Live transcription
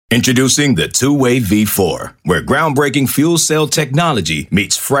Introducing the Two-Way V4, where groundbreaking fuel cell technology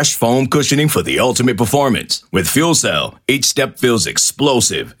meets fresh foam cushioning for the ultimate performance. With Fuel Cell, each step feels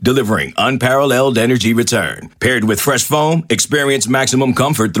explosive, delivering unparalleled energy return. Paired with fresh foam, experience maximum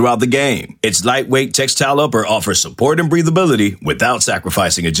comfort throughout the game. Its lightweight textile upper offers support and breathability without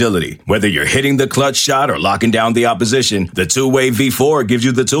sacrificing agility. Whether you're hitting the clutch shot or locking down the opposition, the Two-Way V4 gives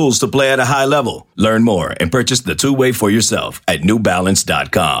you the tools to play at a high level. Learn more and purchase the Two-Way for yourself at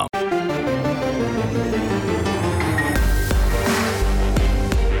newbalance.com.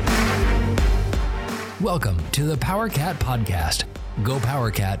 Welcome to the PowerCat Podcast,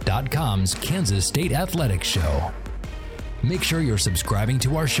 GoPowerCat.com's Kansas State Athletics Show. Make sure you're subscribing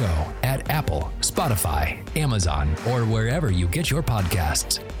to our show at Apple, Spotify, Amazon, or wherever you get your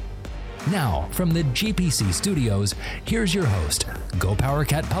podcasts. Now, from the GPC studios, here's your host,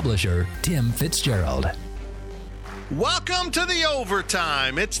 GoPowerCat publisher, Tim Fitzgerald. Welcome to the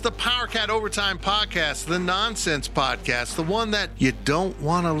Overtime. It's the PowerCat Overtime Podcast, the nonsense podcast, the one that you don't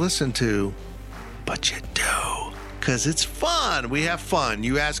want to listen to, but you do, because it's fun. We have fun.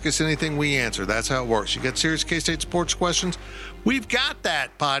 You ask us anything, we answer. That's how it works. You got serious K-State sports questions? We've got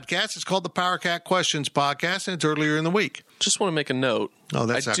that podcast. It's called the PowerCat Questions Podcast, and it's earlier in the week. Just want to make a note. Oh,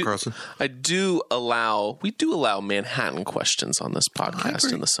 that's Zach Carlson. We do allow Manhattan questions on this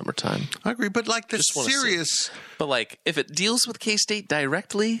podcast in the summertime. I agree, but like the serious. But like if it deals with K-State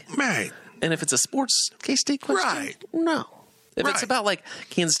directly, right? And if it's a sports K-State question, right? No. If it's about like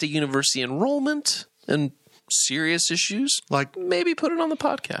Kansas State University enrollment and serious issues, like maybe put it on the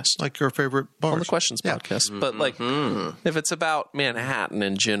podcast, like your favorite bars. On the questions podcast. Mm-hmm. But like if it's about Manhattan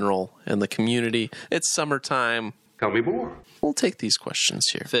in general and the community, it's summertime. Tell me more. We'll take these questions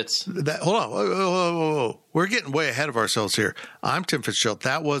here. Fitz. Hold on. Whoa. We're getting way ahead of ourselves here. I'm Tim Fitzgerald.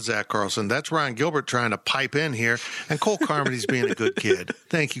 That was Zach Carlson. That's Ryan Gilbert trying to pipe in here. And Cole Carmody's being a good kid.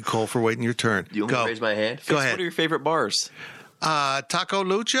 Thank you, Cole, for waiting your turn. You want me to raise my hand? Go ahead. What are your favorite bars? Taco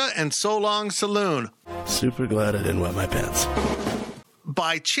Lucha and So Long Saloon. Super glad I didn't wet my pants.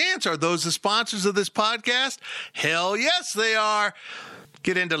 By chance, are those the sponsors of this podcast? Hell yes, they are.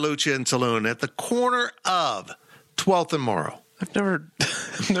 Get into Lucha and Saloon at the corner of 12th and Morrow. I've never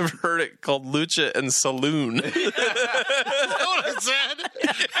heard it called Lucha and Saloon. Is that what I said?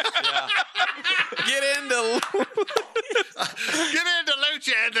 Yeah. Get into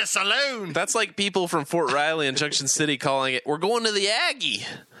Lucha and the Saloon. That's like people from Fort Riley and Junction City calling it, we're going to the Aggie.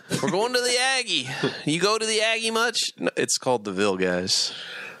 We're going to the Aggie. You go to the Aggie much? No, it's called the Ville, guys.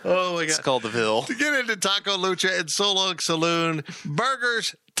 Oh, my God. It's called the Ville. To get into Taco Lucha and So Long Saloon,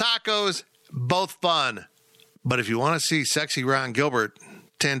 burgers, tacos, both fun. But if you want to see sexy Ryan Gilbert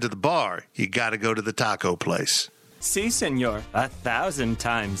tend to the bar, you got to go to the taco place. Si, senor. 1,000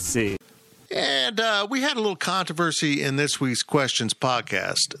 times si. And we had a little controversy in this week's Questions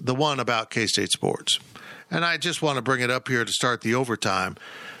podcast, the one about K-State sports. And I just want to bring it up here to start the overtime.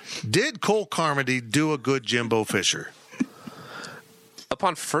 Did Cole Carmody do a good Jimbo Fisher?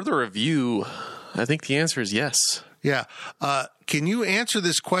 Upon further review, I think the answer is yes. Yeah. Can you answer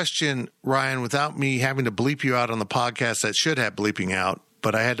this question, Ryan, without me having to bleep you out on the podcast that should have bleeping out,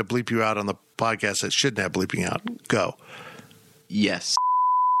 but I had to bleep you out on the podcast that shouldn't have bleeping out? Go. Yes.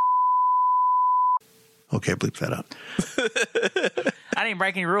 Okay, bleep that out. I didn't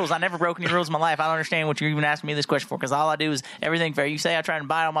break any rules. I never broke any rules in my life. I don't understand what you're even asking me this question for, because all I do is everything fair. You say I try and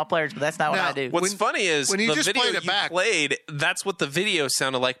buy all my players, but that's not what I do. What's funny is when you the just video played it back, played, that's what the video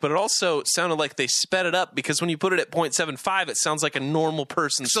sounded like, but it also sounded like they sped it up, because when you put it at 0.75, it sounds like a normal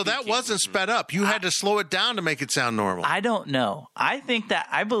person So speaking. that wasn't sped up. You had to slow it down to make it sound normal. I don't know.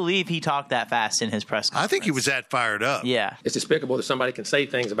 I believe he talked that fast in his press conference. I think he was that fired up. Yeah. It's despicable that somebody can say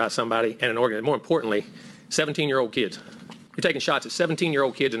things about somebody and an organization. More importantly, 17-year-old kids. You're taking shots at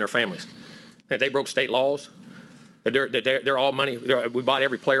 17-year-old kids and their families. That they broke state laws. That they're all money. We bought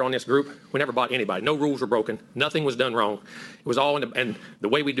every player on this group. We never bought anybody. No rules were broken. Nothing was done wrong. It was all in the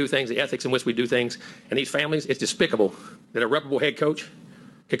way we do things, the ethics in which we do things. And these families, it's despicable that a reputable head coach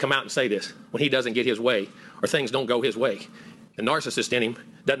could come out and say this when he doesn't get his way or things don't go his way. The narcissist in him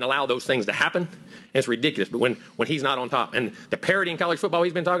doesn't allow those things to happen, and it's ridiculous. But when he's not on top, and the parity in college football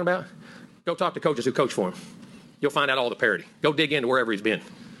he's been talking about, go talk to coaches who coach for him. You'll find out all the parity. Go dig into wherever he's been.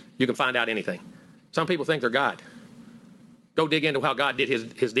 You can find out anything. Some people think they're God. Go dig into how God did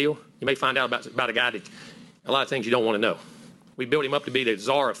his deal. You may find out about a guy that a lot of things you don't want to know. We built him up to be the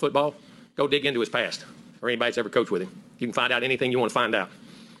czar of football. Go dig into his past or anybody that's ever coached with him. You can find out anything you want to find out,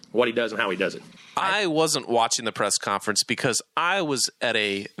 what he does and how he does it. I wasn't watching the press conference because I was at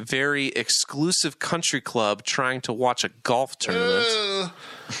a very exclusive country club trying to watch a golf tournament.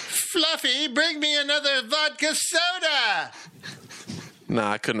 Fluffy, bring me another vodka soda. No,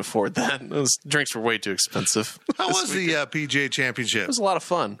 I couldn't afford that. Those drinks were way too expensive. How was the PGA Championship? It was a lot of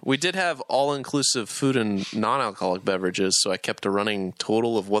fun. We did have all-inclusive food and non-alcoholic beverages, so I kept a running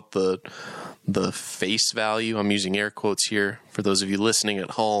total of what the face value, I'm using air quotes here for those of you listening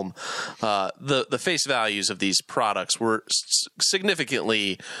at home, the face values of these products were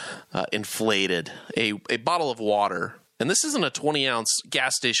significantly inflated. A bottle of water, and this isn't a 20-ounce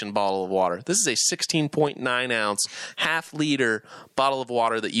gas station bottle of water. This is a 16.9-ounce, half-liter bottle of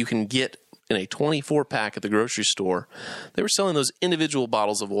water that you can get in a 24-pack at the grocery store. They were selling those individual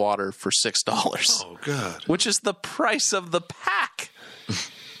bottles of water for $6. Oh, God. Which is the price of the pack.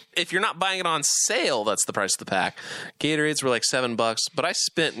 If you're not buying it on sale, that's the price of the pack. Gatorades were like $7, but I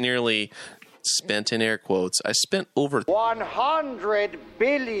spent spent in air quotes, I spent over $100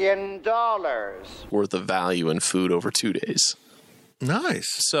 billion worth of value in food over 2 days. Nice.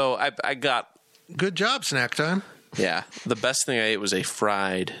 So I got... Good job, Snack Time. Yeah. The best thing I ate was a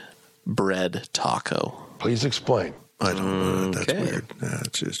fried bread taco. Please explain. I don't know. That's weird.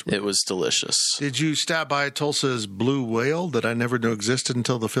 That's just weird. It was delicious. Did you stop by Tulsa's Blue Whale that I never knew existed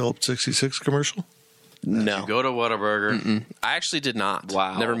until the Phillips 66 commercial? No. Go to Whataburger. I actually did not.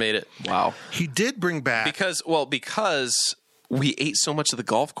 Wow. Never made it. Wow. He did bring back... Because we ate so much of the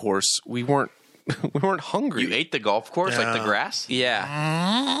golf course, we weren't hungry. You ate the golf course, like the grass?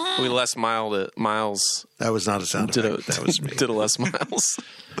 Yeah. We less miles. That was not a sound effect. That was me. Did a less miles.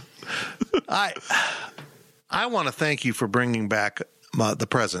 I want to thank you for bringing back the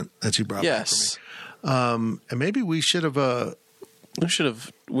present that you brought back for me. And maybe we should have...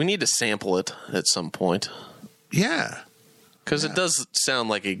 We need to sample it at some point. Yeah. Because it does sound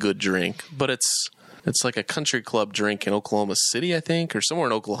like a good drink, but it's like a country club drink in Oklahoma City, I think, or somewhere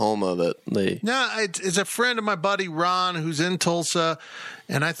in Oklahoma that they... No, it's a friend of my buddy Ron who's in Tulsa,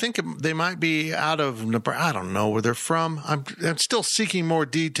 and I think they might be out of Nebraska. I don't know where they're from. I'm still seeking more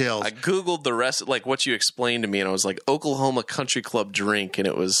details. I Googled the rest, like what you explained to me, and I was like, Oklahoma country club drink, and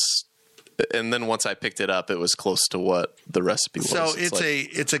it was... And then once I picked it up, it was close to what the recipe was. So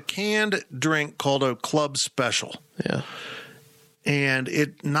it's a canned drink called a Club Special. Yeah. And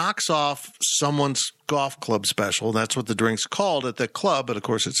it knocks off someone's golf club special. That's what the drink's called at the club, but of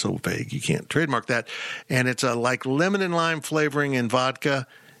course it's so vague you can't trademark that. And it's a like lemon and lime flavoring in vodka,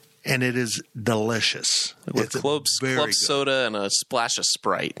 and it is delicious. With club soda and a splash of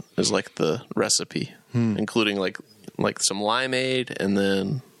Sprite is like the recipe, including like some limeade and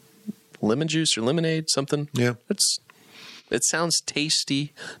then lemon juice or lemonade, something. Yeah. It sounds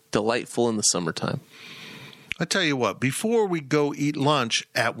tasty, delightful in the summertime. I tell you what, before we go eat lunch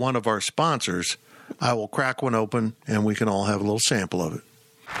at one of our sponsors, I will crack one open and we can all have a little sample of it.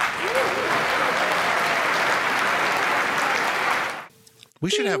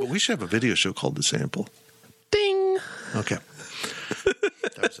 We should have a video show called The Sample. Ding. Okay.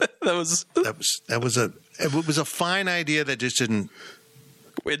 It was a fine idea that just didn't.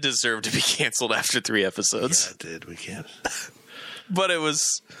 It deserved to be canceled after 3 episodes. Yeah, it did. We can't. But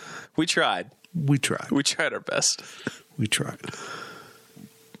we tried. We tried. We tried our best. We tried.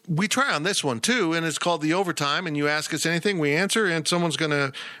 We try on this one, too, and it's called The Overtime, and you ask us anything, we answer, and someone's going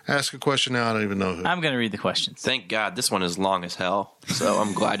to ask a question now. I don't even know who. I'm going to read the questions. Thank God. This one is long as hell, so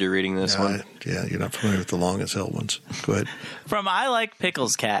I'm glad you're reading this one. Yeah, you're not familiar with the long as hell ones. Go ahead. From I Like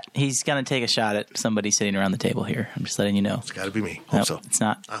Pickles Cat. He's going to take a shot at somebody sitting around the table here. I'm just letting you know. It's got to be me. Nope, so. It's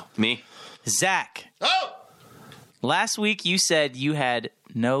not. Oh. Me? Zach. Oh! Last week you said you had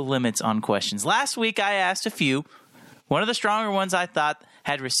no limits on questions. Last week I asked a few. One of the stronger ones I thought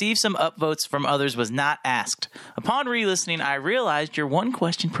had received some upvotes from others was not asked. Upon re-listening, I realized your one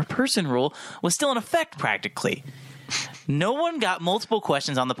question per person rule was still in effect practically. No one got multiple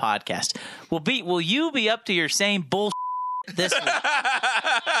questions on the podcast. Will you be up to your same bullshit this week?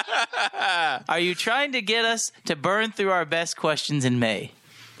 Are you trying to get us to burn through our best questions in May?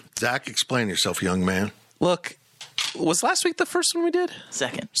 Zach, explain yourself, young man. Look, was last week the first one we did?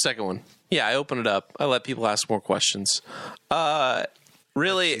 Second one. Yeah, I opened it up. I let people ask more questions.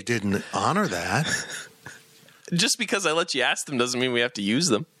 Really? You didn't honor that. Just because I let you ask them doesn't mean we have to use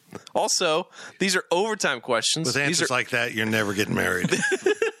them. Also, these are overtime questions. With answers like that, you're never getting married.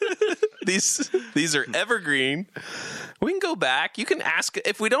 These are evergreen. We can go back. You can ask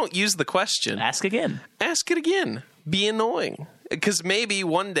if we don't use the question. Ask again. Ask it again. Be annoying. Because maybe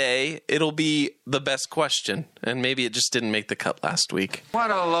one day it'll be the best question, and maybe it just didn't make the cut last week. What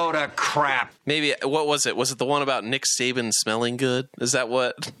a load of crap. Maybe, what was it? Was it the one about Nick Saban smelling good? Is that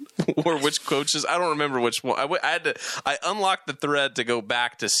what? Or which coaches? I don't remember which one. I unlocked the thread to go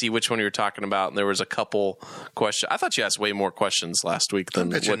back to see which one you were talking about, and there was a couple questions. I thought you asked way more questions last week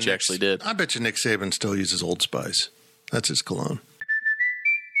than what you actually did. I bet you Nick Saban still uses Old Spice. That's his cologne.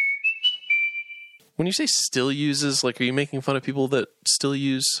 When you say still uses, like, are you making fun of people that still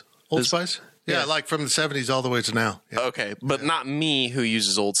use Old Spice? Yeah, like from the 70s all the way to now. Yeah. Okay, but not me who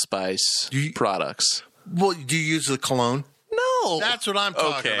uses Old Spice products. Well, do you use the cologne? No. That's what I'm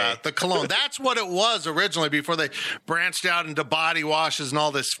talking about. The cologne. That's what it was originally before they branched out into body washes and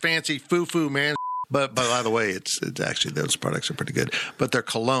all this fancy foo-foo, man. But by the way, it's actually, those products are pretty good. But their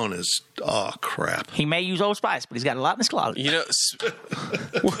cologne is, oh, crap. He may use Old Spice, but he's got a lot in his closet. You know,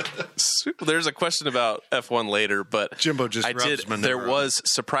 there's a question about F1 later, but Jimbo just at the F1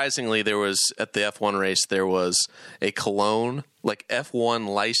 race, there was a cologne, like F1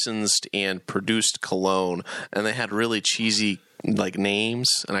 licensed and produced cologne, and they had really cheesy like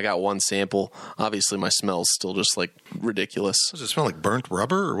names, and I got one sample. Obviously, my smell's still just like ridiculous. Does it smell like burnt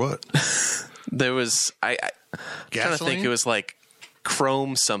rubber or what? There was I'm trying to think. It was like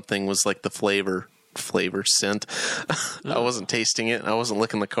chrome something was like the flavor scent. I wasn't tasting it. I wasn't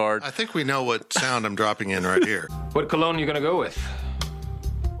licking the card. I think we know what sound I'm dropping in right here. What cologne are you gonna go with?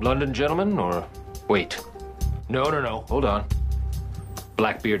 London Gentleman or wait? No. Hold on.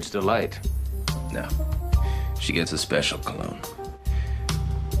 Blackbeard's Delight. No. She gets a special cologne.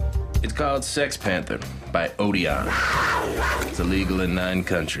 It's called Sex Panther by Odeon. It's illegal in 9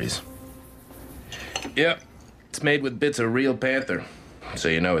 countries. Yep. It's made with bits of real panther, so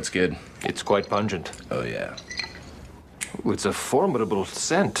you know it's good. It's quite pungent. Oh, yeah. Ooh, it's a formidable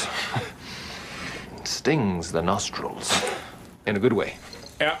scent. It stings the nostrils. In a good way.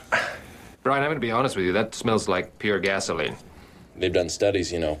 Yeah. Brian, I'm going to be honest with you. That smells like pure gasoline. They've done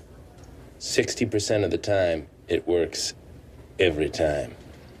studies, 60% of the time, it works every time.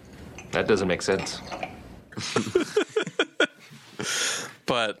 That doesn't make sense.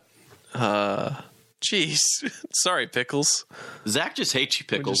 But, geez. Sorry, Pickles. Zach just hates you,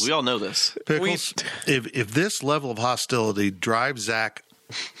 Pickles. We all know this. Pickles, if this level of hostility drives Zach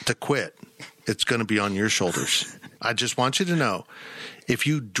to quit, it's going to be on your shoulders. I just want you to know, if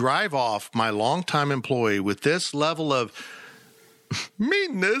you drive off my longtime employee with this level of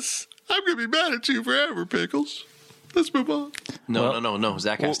meanness, I'm going to be mad at you forever, Pickles. Let's move on. No.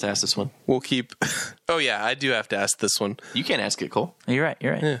 Zach has to ask this one. We'll keep... Oh, yeah, I do have to ask this one. You can't ask it, Cole. You're right.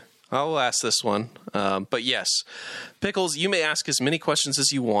 Yeah. I'll ask this one. But yes, Pickles, you may ask as many questions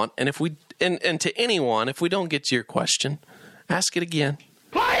as you want, and if we and to anyone, if we don't get to your question, ask it again.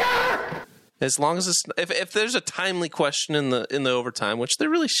 Fire! As long as it's if there's a timely question in the overtime, which there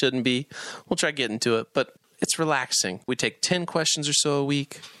really shouldn't be, we'll try to get into it. But it's relaxing. We take 10 questions or so a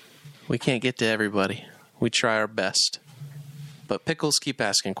week. We can't get to everybody. We try our best. But Pickles keep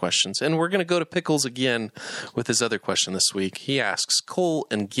asking questions. And we're going to go to Pickles again with his other question this week. He asks, Cole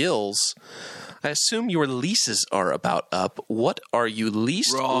and Gills, I assume your leases are about up. What are you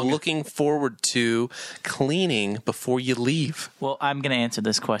least looking forward to cleaning before you leave? Well, I'm going to answer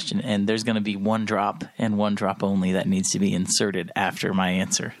this question, and there's going to be one drop and one drop only that needs to be inserted after my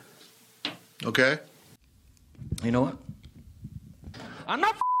answer. Okay. You know what? I'm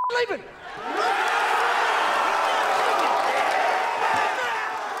not leaving.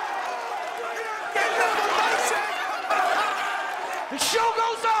 The show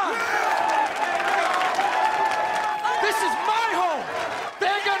goes on. This is my home.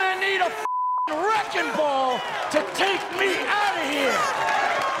 They're gonna need a wrecking ball to take me out of here.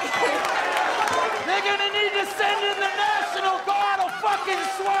 They're gonna need to send in the National Guard or fucking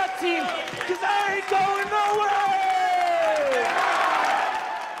SWAT team, because I ain't going nowhere.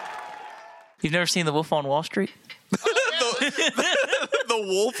 You've never seen The Wolf on Wall Street? The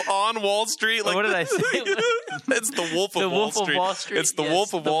Wolf on Wall Street? Like, what did I say? It's the Wolf of Wall Street. It's the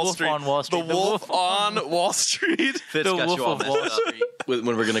Wolf of Wall Street. On Wall Street. The Wolf on Wall Street. Fitz got you all messed up when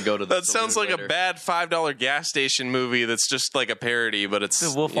we're going to go to the That sounds like later. A bad $5 gas station movie that's just like a parody, but it's,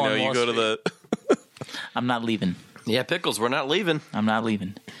 the Wolf on you Wall go Street. to the... I'm not leaving. Yeah, Pickles, we're not leaving. I'm not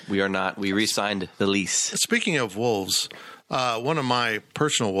leaving. We are not. We re-signed the lease. Speaking of wolves, one of my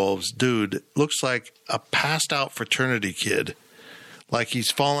personal wolves, dude, looks like a passed out fraternity kid. Like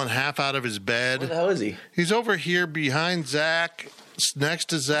he's fallen half out of his bed. Where the hell is he? He's over here behind Zach, next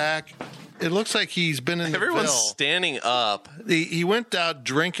to Zach. It looks like he's been in the Everyone's Ville. standing up. He went out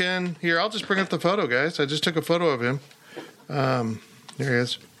drinking. Here, I'll just bring up the photo, guys. I just took a photo of him. There he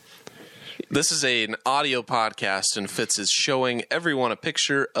is. This is an audio podcast, and Fitz is showing everyone a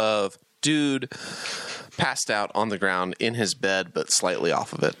picture of dude passed out on the ground in his bed, but slightly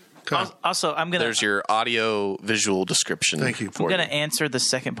off of it. Also, I'm gonna. There's your audio visual description. Thank you. I'm going to answer the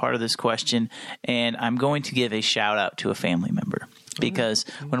second part of this question, and I'm going to give a shout out to a family member because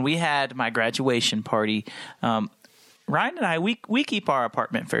when we had my graduation party, Ryan and I, we keep our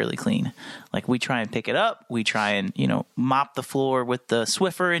apartment fairly clean. Like, we try and pick it up. We try and, mop the floor with the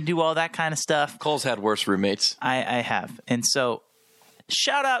Swiffer and do all that kind of stuff. Cole's had worse roommates. I have. And so,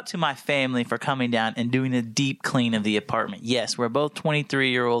 shout out to my family for coming down and doing a deep clean of the apartment. Yes, we're both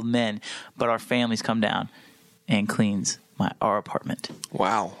 23-year-old men, but our families come down and cleans our apartment.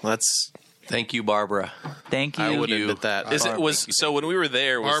 Wow, Thank you, Barbara. Thank you. I would admit that. So when we were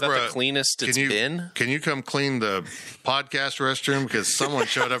there, was Barbara, that the cleanest it's been? Can you come clean the podcast restroom? Because someone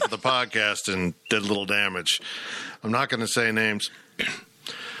showed up for the podcast and did a little damage. I'm not going to say names,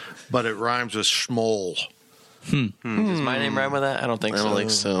 but it rhymes with schmoll. Does my name rhyme with that? I don't think so. I don't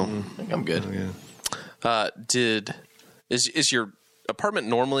think so. I think I'm good. Is your apartment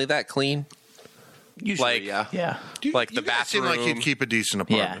normally that clean? Usually, yeah. Yeah. Like the bathroom. Seem like you'd keep a decent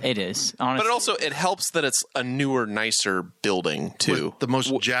apartment. Yeah, it is. Honestly. But it helps that it's a newer, nicer building too. With the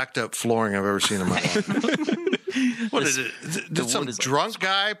most jacked up flooring I've ever seen in my life. What is it? Did some drunk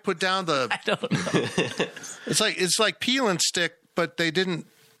guy put down the? I don't know. It's like peel and stick, but they didn't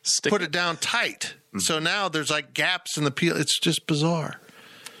put it down tight. So now there's like gaps in the peel. It's just bizarre.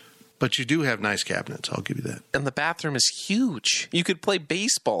 But you do have nice cabinets. I'll give you that. And the bathroom is huge. You could play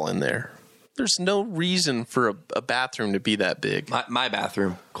baseball in there. There's no reason for a bathroom to be that big. My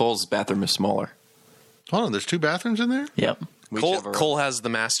bathroom. Cole's bathroom is smaller. Hold on, there's 2 bathrooms in there? Yep. Cole has the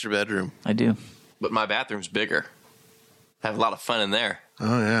master bedroom. I do. But my bathroom's bigger. I have a lot of fun in there.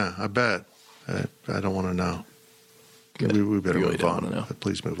 Oh, yeah, I bet. I don't want to know. We better move on.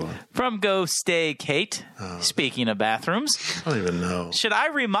 Please move on. From Go Stay Kate, speaking of bathrooms. I don't even know. Should I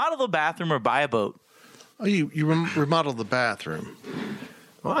remodel the bathroom or buy a boat? Oh, you remodel the bathroom.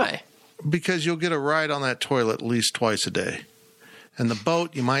 Why? Because you'll get a ride on that toilet at least twice a day. And the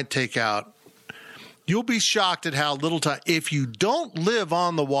boat you might take out. You'll be shocked at how little time. If you don't live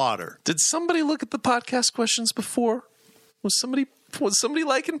on the water. Did somebody look at the podcast questions before? Was somebody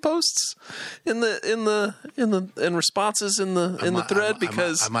liking posts in responses in the thread?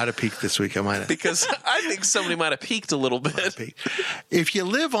 Because I might have peeked this week. Because I think somebody might have peeked a little bit. If you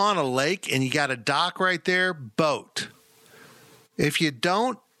live on a lake and you got a dock right there, boat. If you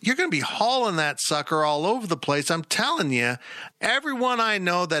don't, you're going to be hauling that sucker all over the place. I'm telling you, everyone I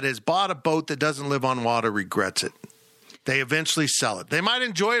know that has bought a boat that doesn't live on water regrets it. They eventually sell it. They might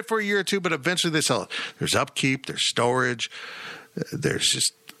enjoy it for a year or two, but eventually they sell it. There's upkeep, there's storage, there's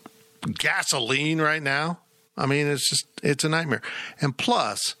just gasoline right now. I mean, it's a nightmare. And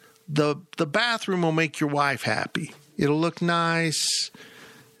plus, the bathroom will make your wife happy. It'll look nice.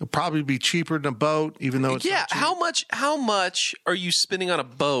 It'll probably be cheaper than a boat, even though it's not cheap. How much are you spending on a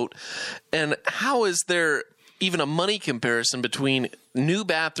boat, and how is there even a money comparison between new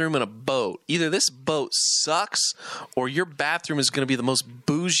bathroom and a boat? Either this boat sucks, or your bathroom is going to be the most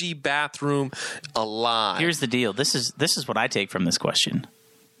bougie bathroom alive. Here's the deal. This is what I take from this question.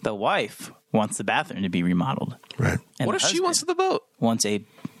 The wife wants the bathroom to be remodeled. Right. And what if she wants the boat? Wants a.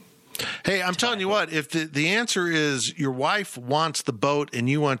 Hey, I'm telling you what, if the answer is your wife wants the boat and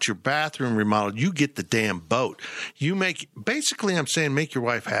you want your bathroom remodeled, you get the damn boat. Basically, I'm saying make your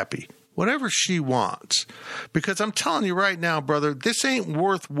wife happy. Whatever she wants. Because I'm telling you right now, brother, this ain't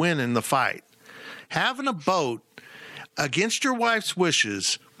worth winning the fight. Having a boat against your wife's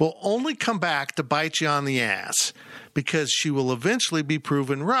wishes will only come back to bite you on the ass. Because she will eventually be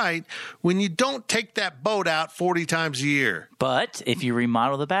proven right when you don't take that boat out 40 times a year. But if you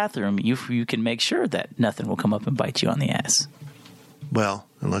remodel the bathroom, you can make sure that nothing will come up and bite you on the ass. Well,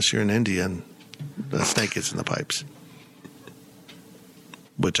 unless you're in India and the snake is in the pipes.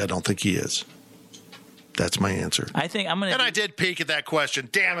 Which I don't think he is. That's my answer. I think I'm gonna. And I did peek at that question.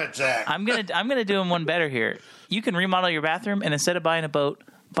 Damn it, Zach. I'm gonna do him one better here. You can remodel your bathroom, and instead of buying a boat,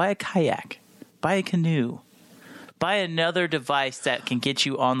 buy a kayak, buy a canoe. Buy another device that can get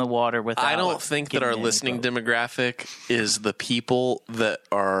you on the water without. I don't think that our listening demographic is the people that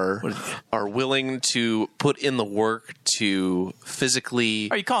are willing to put in the work to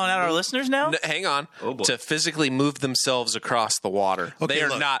physically. Are you calling out our listeners now? Hang on. To physically move themselves across the water. Okay, they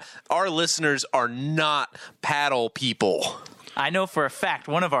are not. Our listeners are not paddle people. I know for a fact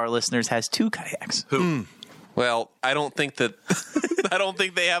one of our listeners has 2 kayaks. Who? Well, I don't think that. I don't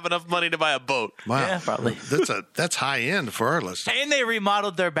think they have enough money to buy a boat. Wow. Yeah, probably. That's high end for our listeners. And they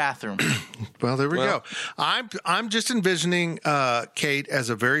remodeled their bathroom. Well, there we go. I'm just envisioning Kate as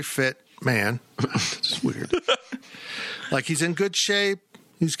a very fit man. It's weird. Like he's in good shape.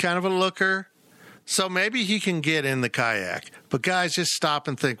 He's kind of a looker. So maybe he can get in the kayak. But guys, just stop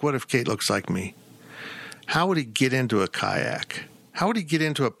and think, what if Kate looks like me? How would he get into a kayak? How would he get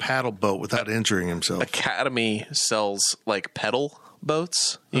into a paddle boat without injuring himself? Academy sells like pedal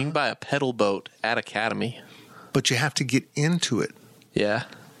boats. You can buy a pedal boat at Academy. but you have to get into it. Yeah.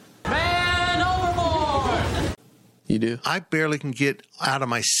 Man overboard! You do? I barely can get out of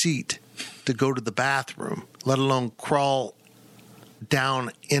my seat to go to the bathroom, let alone crawl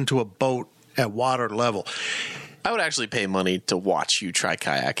down into a boat at water level. I would actually pay money to watch you try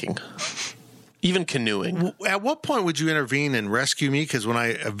kayaking. Even canoeing. At what point would you intervene and rescue me? Because when I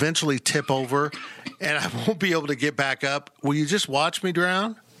eventually tip over and I won't be able to get back up, will you just watch me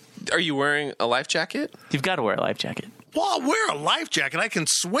drown? Are you wearing a life jacket? You've got to wear a life jacket. Well, I'll wear a life jacket. I can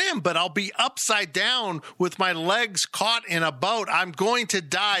swim, but I'll be upside down with my legs caught in a boat. I'm going to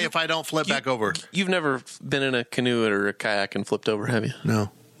die if I don't flip back over. You've never been in a canoe or a kayak and flipped over, have you?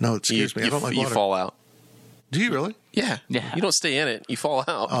 No, it scares me. I don't like water. You fall out. Do you really? Yeah. You don't stay in it. You fall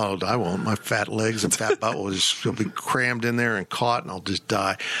out. Oh, I won't. My fat legs and fat butt will be crammed in there and caught, and I'll just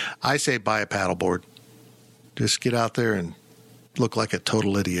die. I say buy a paddleboard. Just get out there and look like a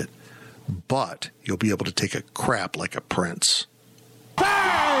total idiot. But you'll be able to take a crap like a prince.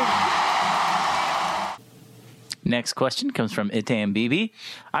 Next question comes from Itam Bibi.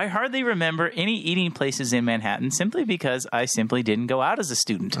 I hardly remember any eating places in Manhattan simply because I simply didn't go out as a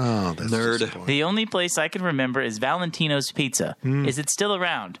student. Oh, that's nerd. The only place I can remember is Valentino's Pizza. Is it still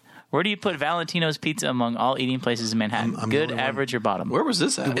around? Where do you put Valentino's Pizza among all eating places in Manhattan? I'm Good, the only average, or bottom? Where was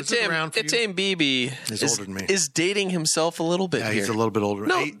this at? Itam Bibi is dating himself a little bit Yeah, here. he's a little bit older.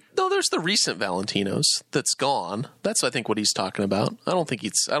 No, there's the recent Valentino's that's gone. That's I think what he's talking about. I don't think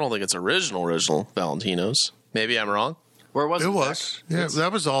it's original Valentino's. Maybe I'm wrong. Where was it? It was. Yeah,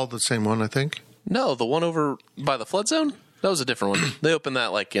 that was all the same one, I think. No, the one over by the flood zone? That was a different one. They opened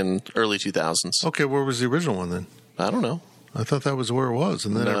that like in early 2000s. Okay, where was the original one then? I don't know. I thought that was where it was,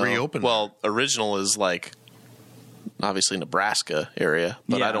 and then it reopened. Well, original is like obviously Nebraska area,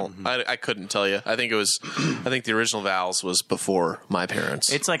 but Yeah. I couldn't tell you. I think the original Val's was before my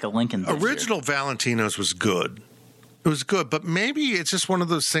parents. It's like a Lincoln. Original Valentino's was good. It was good, but maybe it's just one of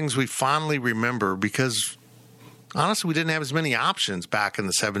those things we fondly remember because honestly, we didn't have as many options back in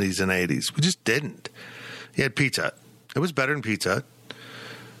the 70s and 80s. We just didn't. You had Pizza Hut. It was better than Pizza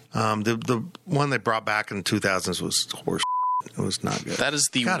Hut. The one they brought back in the 2000s was horse. It was not good. That is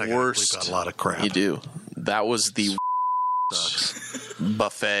the worst. A lot of crap. You do. That was the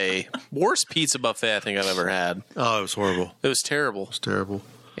buffet. Worst pizza buffet I think I've ever had. Oh, it was horrible. It was terrible. It was terrible.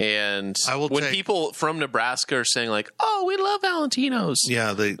 And when people from Nebraska are saying like, "Oh, we love Valentino's,"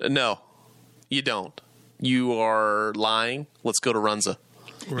 yeah, no, you don't. You are lying. Let's go to Runza.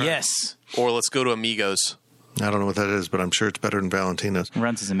 Right. Yes. Or let's go to Amigos. I don't know what that is, but I'm sure it's better than Valentino's.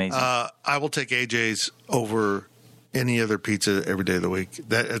 Runza's amazing. I will take AJ's over any other pizza every day of the week.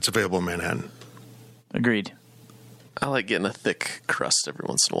 It's available in Manhattan. Agreed. I like getting a thick crust every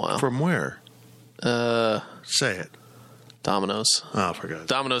once in a while. From where? Say it. Domino's. Oh, I forgot.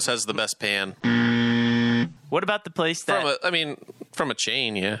 Domino's has the best pan. What about the place that... From a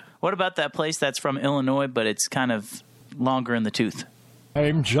chain, yeah. What about that place that's from Illinois, but it's kind of longer in the tooth?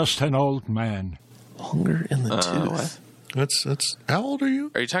 I'm just an old man. Longer in the tooth? That's. How old are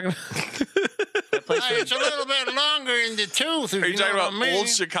you? Are you talking It's a little bit longer in the tooth. Are you talking about Old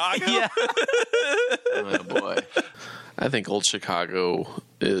Chicago? Yeah. Oh, boy. I think Old Chicago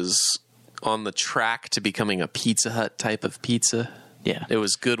is on the track to becoming a Pizza Hut type of pizza. Yeah. It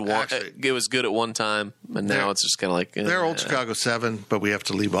was good it was good at one time, and now it's just kind of like... They're Old Chicago 7, but we have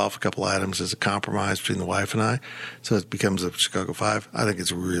to leave off a couple items as a compromise between the wife and I, so it becomes a Chicago 5. I think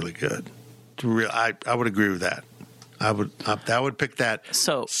it's really good. I would agree with that. I would pick that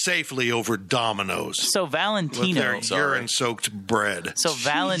safely over Domino's. So Valentino, with their urine-soaked bread. So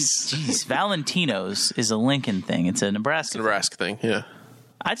Valentino's is a Lincoln thing. It's a Nebraska thing. Yeah.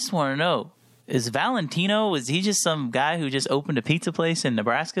 I just want to know: is Valentino? Was he just some guy who just opened a pizza place in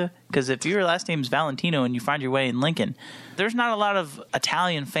Nebraska? Because if your last name is Valentino and you find your way in Lincoln, there's not a lot of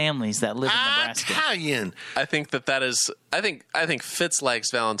Italian families that live in Nebraska. Italian. I think that is. I think Fitz likes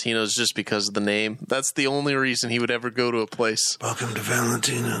Valentino's just because of the name. That's the only reason he would ever go to a place. Welcome to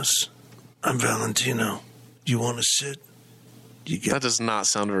Valentino's. I'm Valentino. You want to sit? That does not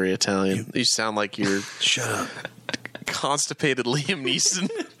sound very Italian. You sound like you're shut up. Constipated Liam Neeson.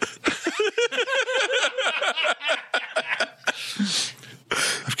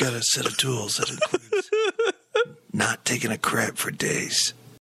 I've got a set of tools that includes not taking a crap for days.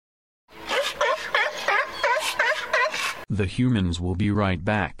 The humans will be right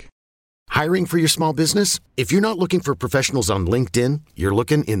back. Hiring for your small business? If you're not looking for professionals on LinkedIn, you're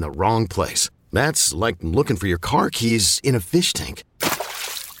looking in the wrong place. That's like looking for your car keys in a fish tank.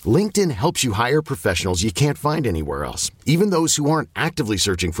 LinkedIn helps you hire professionals you can't find anywhere else, even those who aren't actively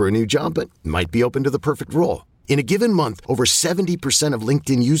searching for a new job but might be open to the perfect role. In a given month, over 70% of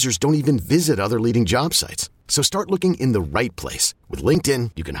LinkedIn users don't even visit other leading job sites. So start looking in the right place. With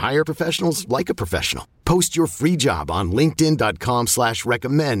LinkedIn, you can hire professionals like a professional. Post your free job on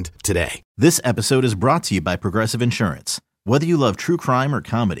linkedin.com/recommend today. This episode is brought to you by Progressive Insurance. Whether you love true crime or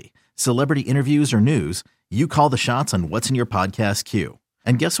comedy, celebrity interviews or news, you call the shots on what's in your podcast queue.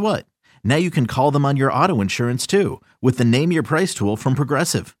 And guess what? Now you can call them on your auto insurance too with the Name Your Price tool from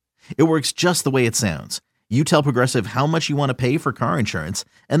Progressive. It works just the way it sounds. You tell Progressive how much you want to pay for car insurance,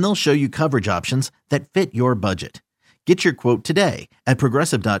 and they'll show you coverage options that fit your budget. Get your quote today at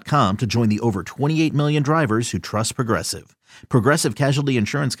Progressive.com to join the over 28 million drivers who trust Progressive. Progressive Casualty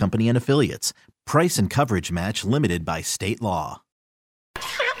Insurance Company and Affiliates. Price and coverage match limited by state law.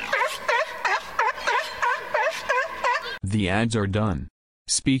 The ads are done.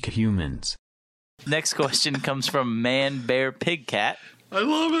 Speak humans. Next question comes from Man Bear Pig Cat. I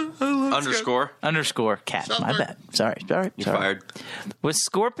love it. Underscore cat. My bad. Sorry. You're fired. With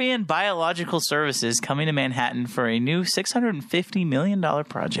Scorpion Biological Services coming to Manhattan for a new $650 million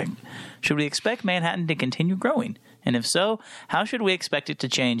project, should we expect Manhattan to continue growing? And if so, how should we expect it to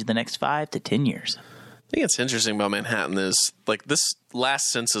change in the next 5 to 10 years? I think it's interesting about Manhattan is, like, this last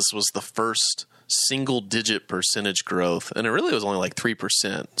census was the first single-digit percentage growth, and it really was only like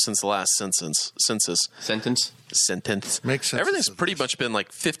 3% since the last census. Sentence. Makes sense. Everything's pretty much been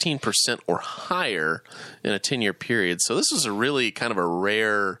like 15% or higher in a 10-year period. So this was a really kind of a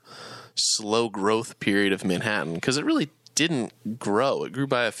rare, slow growth period of Manhattan because it really didn't grow. It grew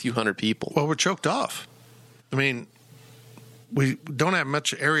by a few hundred people. Well, we're choked off. I mean, we don't have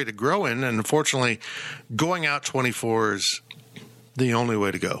much area to grow in, and unfortunately, going out 24 is the only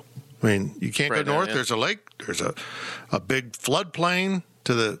way to go. I mean, you can't go north. Yeah. There's a lake. There's a big floodplain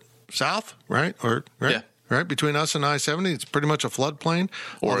to the south, right? Right between us and I-70. It's pretty much a floodplain.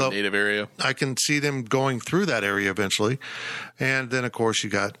 Or a native area. I can see them going through that area eventually. And then, of course, you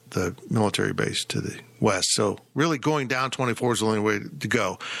got the military base to the west. So really going down 24 is the only way to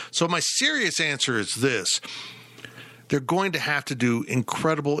go. So my serious answer is this. They're going to have to do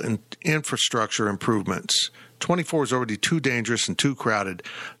incredible infrastructure improvements. 24 is already too dangerous and too crowded.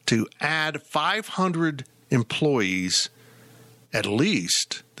 To add 500 employees at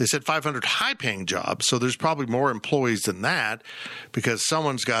least, they said 500 high-paying jobs, so there's probably more employees than that because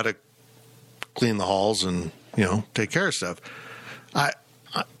someone's got to clean the halls and, take care of stuff. I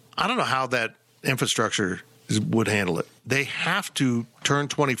don't know how that infrastructure would handle it. They have to turn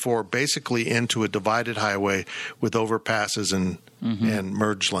 24 basically into a divided highway with overpasses and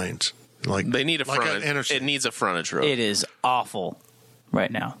merge lanes. Like they need it needs a frontage road. It is awful right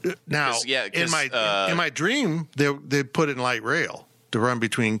now. Now, in my dream, they put in light rail to run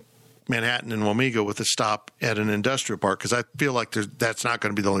between Manhattan and Wamego with a stop at an industrial park because I feel like that's not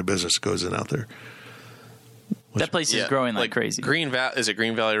going to be the only business that goes in out there. That place is growing like crazy. Is it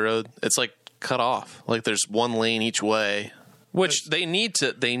Green Valley Road? It's like cut off. Like there's one lane each way, which they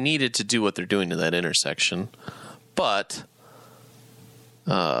needed to do what they're doing to that intersection, but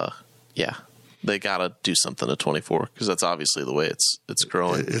they got to do something to 24 because that's obviously the way it's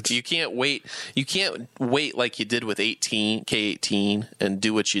growing. You can't wait. You can't wait like you did with K18 and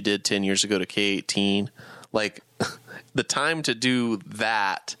do what you did 10 years ago to K18. Like the time to do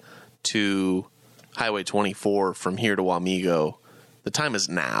that to Highway 24 from here to Wamego, the time is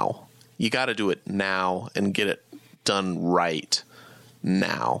now. You got to do it now and get it done right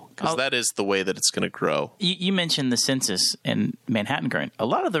now because that is the way that it's going to grow. You mentioned the census in Manhattan growing. A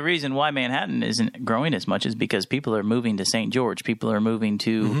lot of the reason why Manhattan isn't growing as much is because people are moving to St. George. People are moving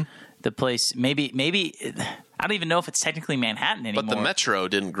to the place. Maybe I don't even know if it's technically Manhattan anymore. But the metro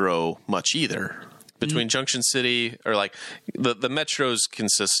didn't grow much either. Between Junction City, or like the metros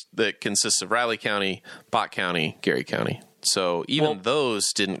consists of Riley County, Bott County, Gary County. So even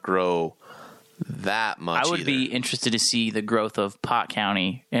those didn't grow that much. I would be interested to see the growth of Pott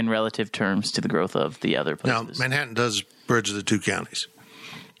County in relative terms to the growth of the other places. Now, Manhattan does bridge the two counties.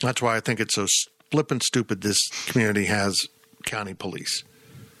 That's why I think it's so flippin' stupid this community has county police.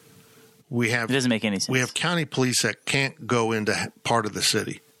 It doesn't make any sense. We have county police that can't go into part of the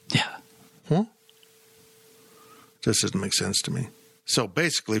city. Yeah. This doesn't make sense to me. So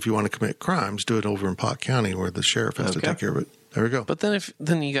basically, if you want to commit crimes, do it over in Pott County where the sheriff has to take care of it. There we go. But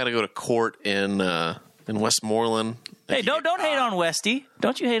then you got to go to court in Westmoreland. Hey, don't hate on Westy.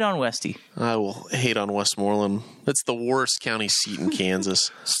 Don't you hate on Westy? I will hate on Westmoreland. It's the worst county seat in Kansas.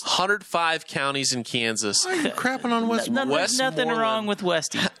 105 counties in Kansas. Why are you crapping on Westmoreland? There's nothing wrong with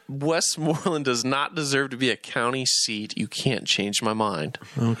Westy. Westmoreland does not deserve to be a county seat. You can't change my mind.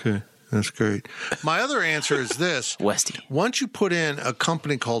 Okay. That's great. My other answer is this. Westy. Once you put in a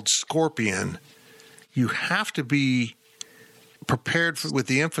company called Scorpion, you have to be prepared with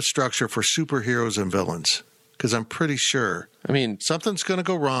the infrastructure for superheroes and villains. because I'm pretty sure. I mean, something's going to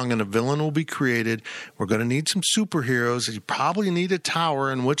go wrong and a villain will be created. We're going to need some superheroes. You probably need a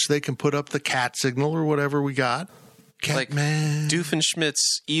tower in which they can put up the cat signal or whatever we got. Catman.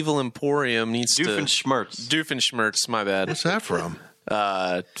 Doofenshmirtz Evil Emporium needs Doofenshmirtz, my bad. What's that from?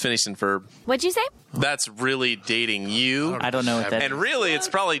 Phineas and Ferb. What'd you say? That's really dating you. I don't know what that is. And really, it's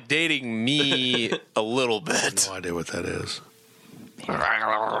probably dating me a little bit. I have no idea what that is.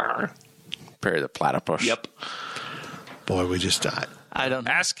 Perry the Platypus. Yep. Boy, we just died. I don't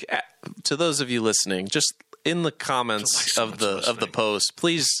know. Ask to those of you listening, just in the comments of the post,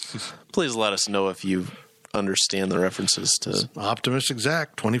 please let us know if you understand the references to Optimistic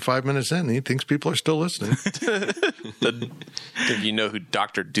Zach. 25 minutes in, he thinks people are still listening. if you know who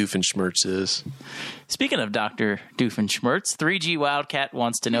Dr. Doofenshmirtz is. Speaking of Dr. Doofenshmirtz, 3G Wildcat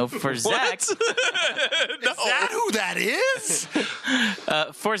wants to know for Zach. Is that who that is?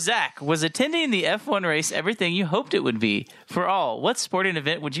 For Zach, was attending the F1 race everything you hoped it would be? For all, what sporting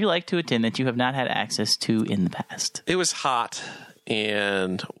event would you like to attend that you have not had access to in the past? It was hot,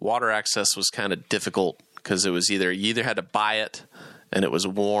 and water access was kind of difficult because it was you either had to buy it and it was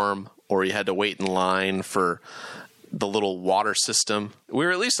warm, or you had to wait in line for the little water system. We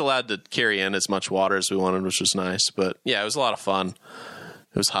were at least allowed to carry in as much water as we wanted, which was nice. But yeah, it was a lot of fun.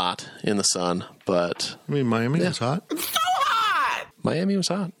 It was hot in the sun, but I mean, Miami was hot. Miami was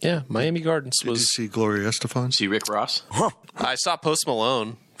hot. Yeah, Miami Gardens was. Did you see Gloria Estefan? See Rick Ross? I saw Post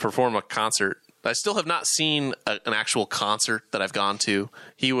Malone perform a concert. I still have not seen an actual concert that I've gone to.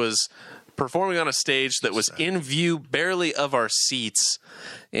 He was performing on a stage that was in view barely of our seats,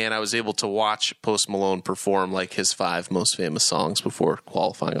 and I was able to watch Post Malone perform like his 5 most famous songs before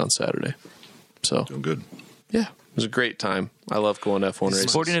qualifying on Saturday. So good. Yeah, it was a great time. I love going to F1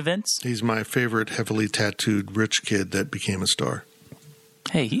 races. Sporting events? He's my favorite heavily tattooed rich kid that became a star.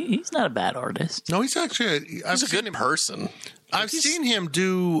 Hey, he's not a bad artist. No, he's actually he's a good person. I've seen him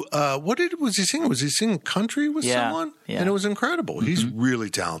do. Was he singing? Was he singing country with someone? Yeah. And it was incredible. Mm-hmm. He's really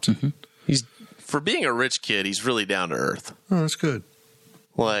talented. Mm-hmm. He's for being a rich kid. He's really down to earth. Oh, that's good.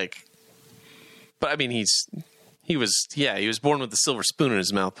 But I mean, he was born with the silver spoon in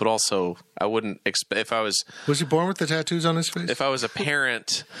his mouth. But also, I wouldn't expect if I was. Was he born with the tattoos on his face? If I was a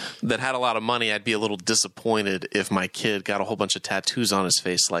parent that had a lot of money, I'd be a little disappointed if my kid got a whole bunch of tattoos on his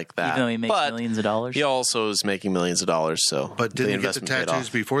face like that. Even though he makes millions of dollars. He also is making millions of dollars. So, but didn't he get the tattoos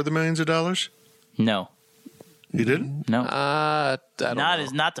before the millions of dollars? No. You didn't? No. I don't know.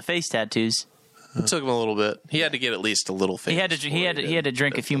 Not the face tattoos. It took him a little bit. He had to get at least a little face. He had to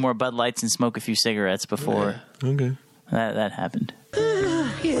drink a few more Bud Lights and smoke a few cigarettes before. Yeah. Okay. That happened.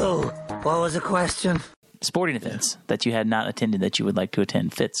 What was the question? Sporting events that you had not attended that you would like to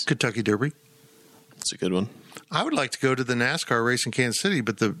attend. Fitz. Kentucky Derby. That's a good one. I would like to go to the NASCAR race in Kansas City,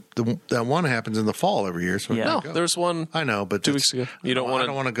 but that one happens in the fall every year. So there's one. I know, but 2 weeks ago. You don't want to. I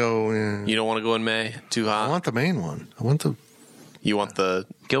don't want to go. You don't want to go in May. Too hot. I want the main one. You want the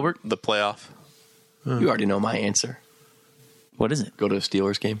Gilbert? The playoff. You already know my answer. What is it? Go to a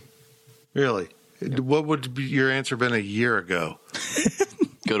Steelers game. Really? What would be your answer been a year ago?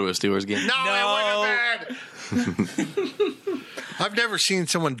 Go to a Steelers game. No. It wouldn't have been. I've never seen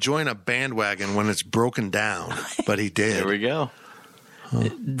someone join a bandwagon when it's broken down, but he did. There we go.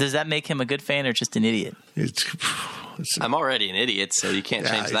 Does that make him a good fan or just an idiot? I'm already an idiot, so you can't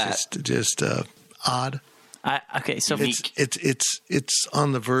change that. Just odd. So it's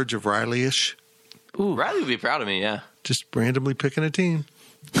on the verge of Riley-ish. Ooh. Riley would be proud of me, yeah. Just randomly picking a team.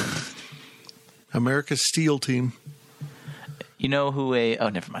 America's Steel team. You know who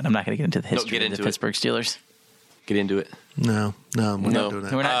never mind. I'm not going to get into the history of the Pittsburgh Steelers. Get into it. No, we're not doing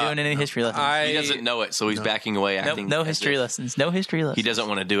that. We're not doing any history lessons. He doesn't know it, so he's backing away. Acting no history lessons. No history lessons. He doesn't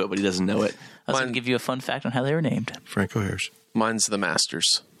want to do it, but he doesn't know it. I was going to give you a fun fact on how they were named. Franco Harris. Mine's the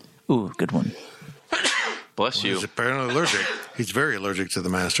Masters. Ooh, good one. Bless you. He's apparently allergic. He's very allergic to the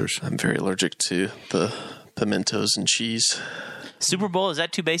Masters. I'm very allergic to the pimentos and cheese. Super Bowl, is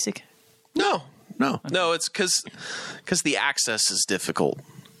that too basic? No. It's because the access is difficult.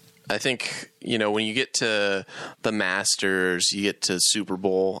 I think, when you get to the Masters, you get to Super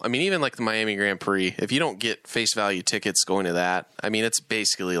Bowl. I mean, even like the Miami Grand Prix, if you don't get face value tickets going to that, I mean, it's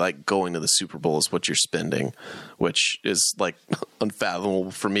basically like going to the Super Bowl is what you're spending, which is like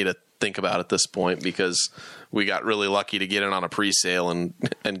unfathomable for me to think about at this point because we got really lucky to get in on a pre-sale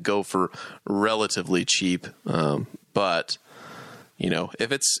and go for relatively cheap. But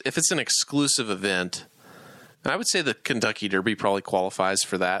if it's an exclusive event, and I would say the Kentucky Derby probably qualifies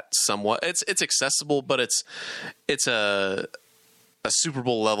for that somewhat. It's accessible, but it's a Super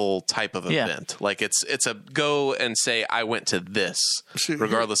Bowl level type of event. Like it's a go and say I went to this,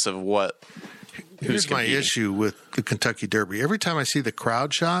 regardless of what. Here's my issue with the Kentucky Derby. Every time I see the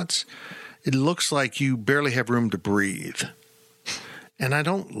crowd shots, it looks like you barely have room to breathe. And I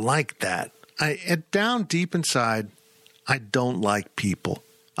don't like that. Down deep inside, I don't like people.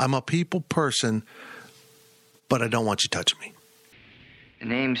 I'm a people person, but I don't want you touching me. The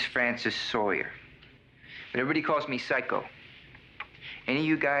name's Francis Sawyer. But everybody calls me Psycho. Any of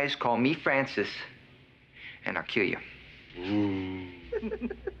you guys call me Francis, and I'll kill you. You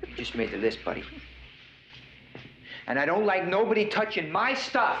just made the list, buddy. And I don't like nobody touching my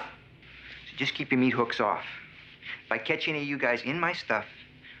stuff. So just keep your meat hooks off. If I catch any of you guys in my stuff,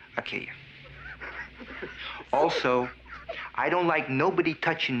 I'll kill you. Also, I don't like nobody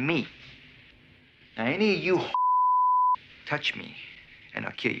touching me. Now, any of you touch me, and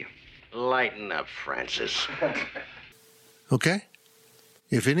I'll kill you. Lighten up, Francis. Okay?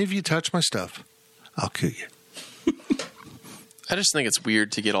 If any of you touch my stuff, I'll kill you. I just think it's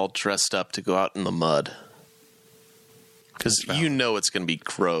weird to get all dressed up to go out in the mud. Because you know it's going to be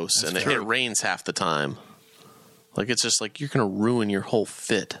gross, and it rains half the time. Like, it's just like you're going to ruin your whole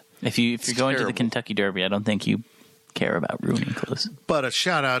fit. If you're going to the Kentucky Derby, I don't think you care about ruining clothes. But a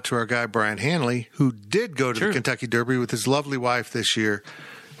shout out to our guy Brian Hanley, who did go to the Kentucky Derby with his lovely wife this year,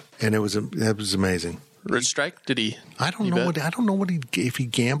 and it was amazing. Rich Strike? Did he? I don't know if he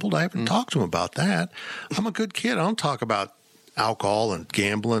gambled. I haven't talked to him about that. I'm a good kid. I don't talk about alcohol and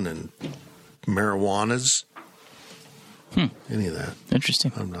gambling and marijuanas. Any of that.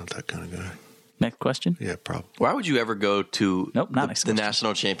 Interesting. I'm not that kind of guy. Next question? Yeah, probably. Why would you ever go to the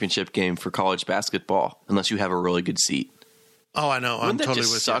national championship game for college basketball unless you have a really good seat? Oh, I know. Wouldn't I'm that totally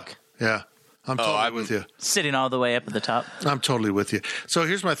just with suck? you. Yeah. I'm totally with you. Sitting all the way up at the top. I'm totally with you. So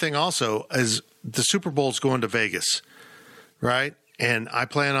here's my thing also is the Super Bowl's going to Vegas, right? And I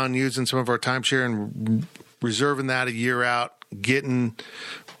plan on using some of our timeshare and reserving that a year out,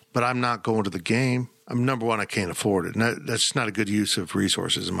 but I'm not going to the game. I'm number one, I can't afford it. And that's not a good use of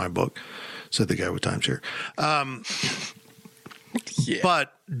resources in my book, said the guy with timeshare.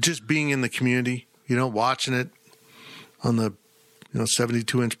 But just being in the community, watching it on the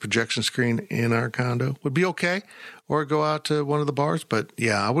 72-inch projection screen in our condo would be okay, or go out to one of the bars. But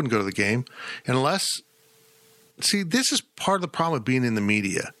yeah, I wouldn't go to the game this is part of the problem with being in the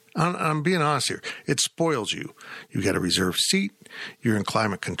media. I'm being honest here. It spoils you. You got a reserved seat. You're in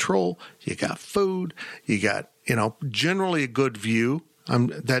climate control. You got food. You got, generally a good view.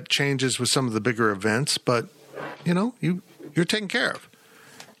 That changes with some of the bigger events, but you're taken care of.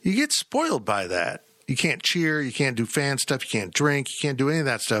 You get spoiled by that. You can't cheer. You can't do fan stuff. You can't drink. You can't do any of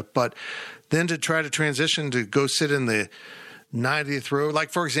that stuff. But then to try to transition to go sit in the 90th row,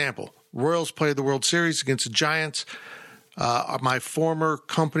 like, for example, Royals played the World Series against the Giants. My former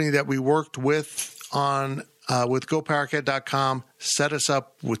company that we worked with on with GoPowerCat.com set us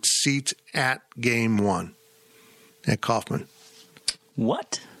up with seats at Game 1 at Kauffman.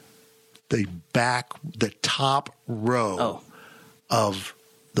 What? The top row of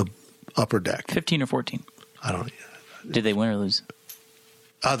the upper deck. 15 or 14? I don't know. Did they win or lose?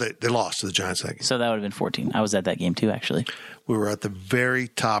 They lost to the Giants that game. So that would have been 14. I was at that game too, actually. We were at the very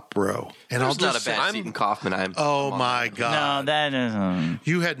top row. And There's not a bad seat in Kauffman. Oh my God! No, that is.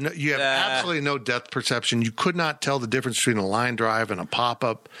 You have absolutely no depth perception. You could not tell the difference between a line drive and a pop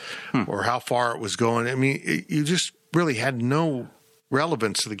up, or how far it was going. I mean, you just really had no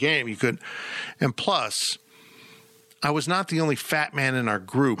relevance to the game. You could, and plus, I was not the only fat man in our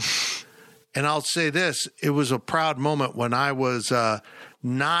group. And I'll say this: it was a proud moment when I was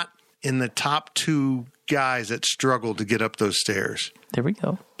not in the top two guys that struggled to get up those stairs. There we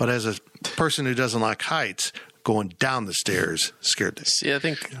go. But as a person who doesn't like heights, going down the stairs scared me. See, I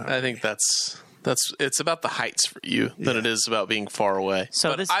think that's it's about the heights for you than it is about being far away.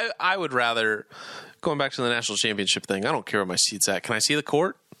 So I would rather, going back to the national championship thing, I don't care where my seat's at. Can I see the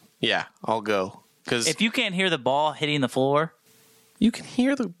court? Yeah, I'll go. Because if you can't hear the ball hitting the floor, you can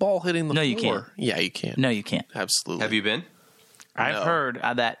hear the ball hitting the floor. No, you can't. Yeah, you can. No, you can't. Absolutely. Have you been? I've heard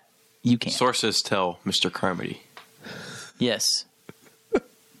that you can't. Sources tell Mr. Carmody. Yes.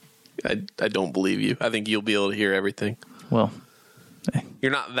 I don't believe you. I think you'll be able to hear everything. Well,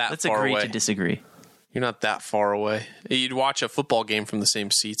 you're not that let's far away. agree to disagree. You're not that far away. You'd watch a football game from the same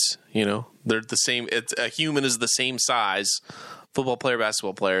seats. They're the same. A human is the same size. Football player,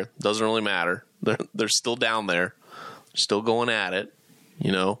 basketball player, doesn't really matter. They're still down there, still going at it.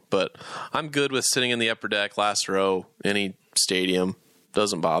 But I'm good with sitting in the upper deck, last row, any stadium.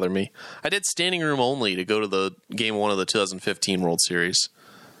 Doesn't bother me. I did standing room only to go to the game 1 of the 2015 World Series,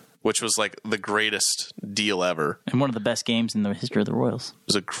 which was like the greatest deal ever. And one of the best games in the history of the Royals. It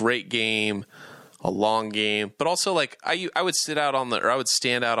was a great game, a long game, but also like I would stand out on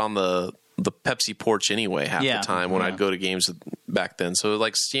the the Pepsi porch anyway half the time when I'd go to games back then. So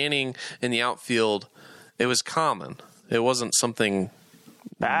like standing in the outfield, it was common. It wasn't something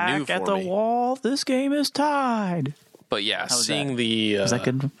back new for at the me. wall. This game is tied. But yeah, How was seeing that? the Was that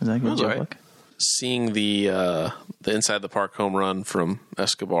good? Was that good? all right. Look? Seeing the inside the park home run from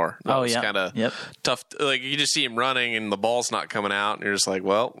Escobar. That was kind of tough. Like you just see him running and the ball's not coming out, and you're just like,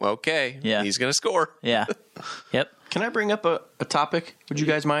 well, okay, he's gonna score. Yeah. Yep. Can I bring up a topic? Would you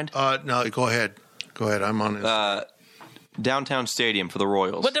guys mind? No, go ahead. Go ahead. I'm on this. Downtown Stadium for the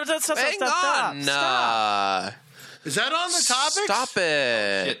Royals. What? Stop. Is that on the topic? Stop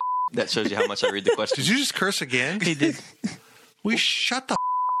it. Shit. That shows you how much I read the question. Did you just curse again? He did. We shut the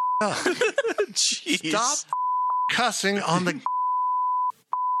up. Jeez. Stop cussing on the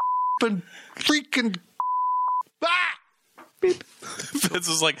freaking. Vince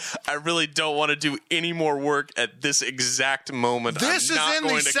was like, I really don't want to do any more work at this exact moment. This is in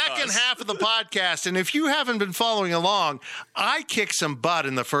the second half of the podcast, and if you haven't been following along, I kick some butt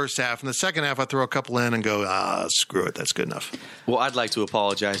in the first half. In the second half, I throw a couple in and go, screw it, that's good enough. Well, I'd like to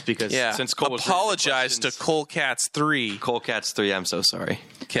apologize because since Cole apologize to Cole Cats 3. Cole Cats 3, I'm so sorry.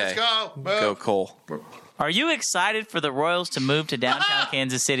 Okay. Let's go. Go, Cole. Are you excited for the Royals to move to downtown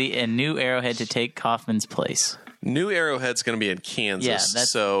Kansas City and new Arrowhead to take Kauffman's place? New Arrowhead's going to be in Kansas,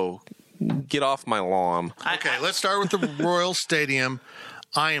 so get off my lawn. Okay, let's start with the Royal Stadium.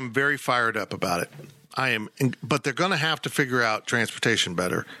 I am very fired up about it. But they're going to have to figure out transportation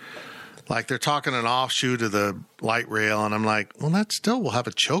better. Like they're talking an offshoot of the light rail, and I'm like, well, that still will have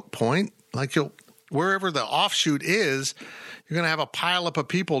a choke point. Like wherever the offshoot is, you're going to have a pileup of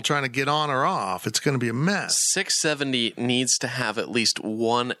people trying to get on or off. It's going to be a mess. 670 needs to have at least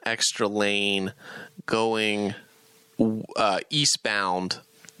one extra lane going eastbound.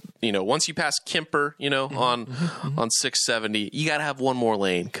 You know, once you pass Kemper, on 670, you got to have one more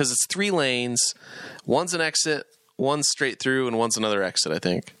lane because it's 3 lanes. One's an exit, one's straight through, and one's another exit, I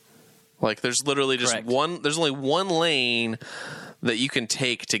think. Like there's literally just one. There's only one lane that you can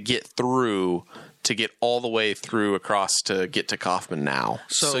take to get through, to get all the way through across to get to Kauffman now.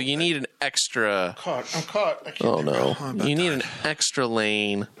 So you need an extra. I'm caught. I can't oh no! You need an extra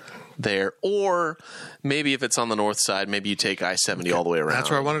lane there, or maybe if it's on the north side, maybe you take I-70 all the way around.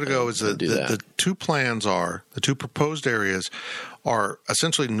 That's where I wanted to go. Is the two plans are the two proposed areas are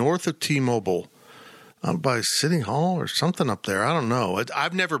essentially north of T-Mobile, by City Hall or something up there. I don't know.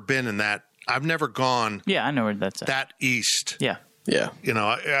 I've never been in that. I've never gone. Yeah, I know where that's at. That east. Yeah. Yeah.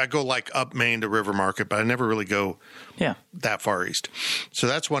 I go like up Main to River Market, but I never really go that far east. So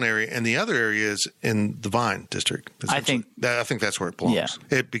that's one area. And the other area is in the Vine District. I think that's where it belongs.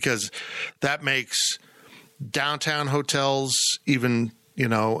 Yeah. Because that makes downtown hotels even,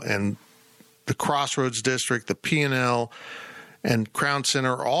 and the Crossroads District, the P&L, and Crown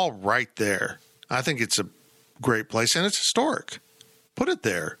Center are all right there. I think it's a great place, and it's historic. Put it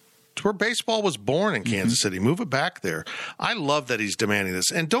there. It's where baseball was born in Kansas City. Move it back there. I love that he's demanding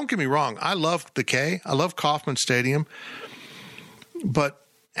this. And don't get me wrong, I love the K. I love Kauffman Stadium. But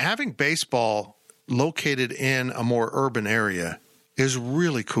having baseball located in a more urban area is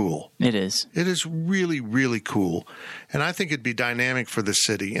really cool. It is. It is really, really cool. And I think it'd be dynamic for the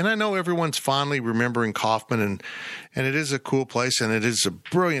city. And I know everyone's fondly remembering Kauffman, and it is a cool place, and it is a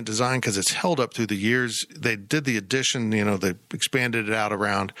brilliant design because it's held up through the years. They did the addition, they expanded it out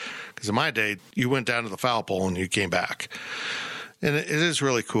around. Because in my day, you went down to the foul pole and you came back. And it is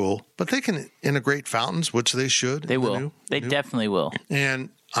really cool. But they can integrate fountains, which they should. They will. They definitely will. And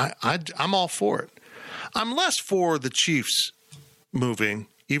I'm all for it. I'm less for the Chiefs moving,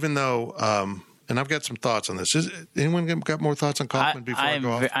 even though, and I've got some thoughts on this. Is anyone got more thoughts on Kauffman before I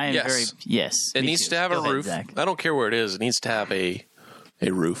go off? I am very, yes. It needs to have a roof. Zach. I don't care where it is. It needs to have a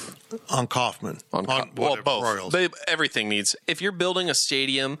roof. On Kauffman. Both. Royals. Everything needs. If you're building a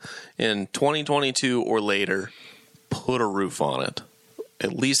stadium in 2022 or later, put a roof on it.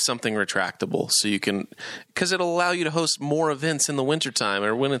 At least something retractable so you can, because it'll allow you to host more events in the wintertime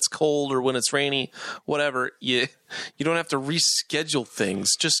or when it's cold or when it's rainy, whatever. You don't have to reschedule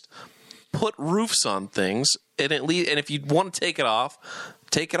things. Just put roofs on things, and if you want to take it off,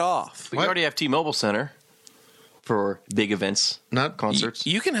 take it off. We already have T-Mobile Center for big events, not concerts.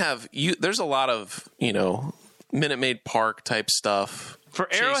 You can have there's a lot of Minute Maid Park type stuff. For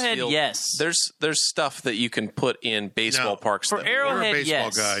Arrowhead, yes. There's stuff that you can put in baseball parks. For Arrowhead, you're a baseball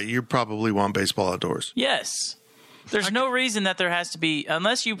guy. You probably want baseball outdoors. Yes. There's no reason that there has to be,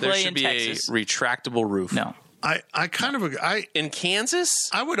 unless you play in Texas. There should be a retractable roof. No. I kind of agree. In Kansas?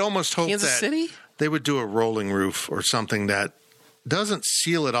 I would almost hope Kansas that City? they would do a rolling roof or something that doesn't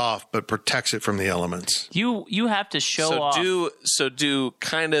seal it off, but protects it from the elements. You have to show off. Do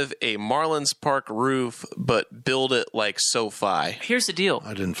kind of a Marlins Park roof, but build it like SoFi. Here's the deal.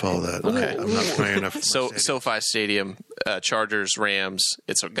 I didn't follow that. Okay. I'm not familiar enough. SoFi Stadium, Chargers, Rams.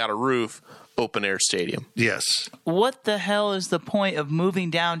 It's got a roof, open air stadium. Yes. What the hell is the point of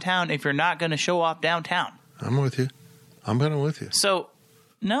moving downtown if you're not going to show off downtown? I'm with you. I'm going with you. So,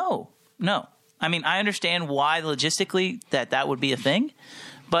 no. I mean, I understand why logistically that would be a thing,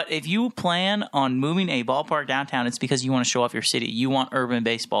 but if you plan on moving a ballpark downtown, it's because you want to show off your city. You want urban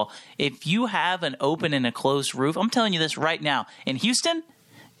baseball. If you have an open and a closed roof, I'm telling you this right now, in Houston,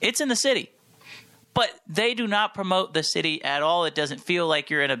 it's in the city. But they do not promote the city at all. It doesn't feel like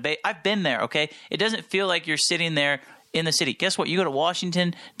you're in I've been there, okay? It doesn't feel like you're sitting there in the city. Guess what? You go to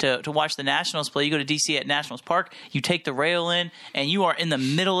Washington to watch the Nationals play. You go to D.C. at Nationals Park. You take the rail in, and you are in the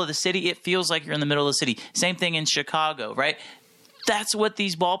middle of the city. It feels like you're in the middle of the city. Same thing in Chicago, right? That's what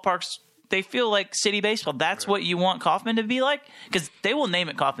these ballparks, they feel like city baseball. That's what you want Kauffman to be like? Because they will name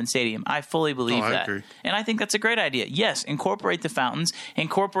it Kauffman Stadium. I fully believe that. Agree. And I think that's a great idea. Yes, incorporate the fountains.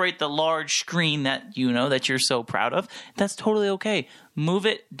 Incorporate the large screen that that you're so proud of. That's totally okay. Move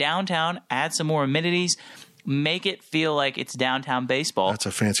it downtown. Add some more amenities. Make it feel like it's downtown baseball. That's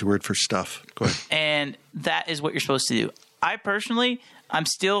a fancy word for stuff. Go ahead. And that is what you're supposed to do. I personally, I'm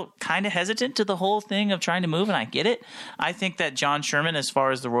still kind of hesitant to the whole thing of trying to move, and I get it. I think that John Sherman, as far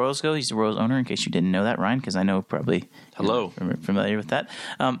as the Royals go, he's the Royals owner, in case you didn't know that, Ryan, because I know probably you're familiar with that.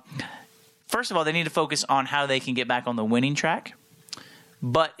 First of all, they need to focus on how they can get back on the winning track.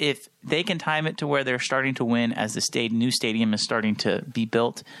 But if they can time it to where they're starting to win as the new stadium is starting to be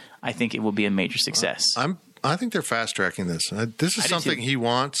built, I think it will be a major success. I think they're fast-tracking this. This is something he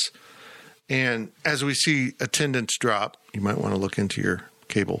wants. And as we see attendance drop, you might want to look into your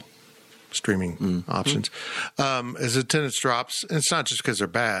cable streaming options. As attendance drops, and it's not just because they're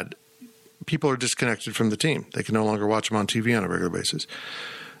bad. People are disconnected from the team. They can no longer watch them on TV on a regular basis.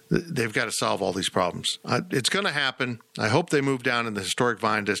 They've got to solve all these problems. It's going to happen. I hope they move down in the historic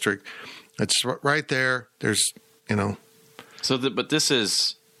Vine District. It's right there. There's, but this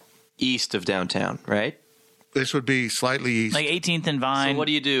is east of downtown, right? This would be slightly east. Like 18th and Vine. So what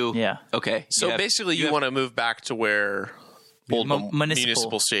do you do? Yeah. Okay. So basically you want to move back to where old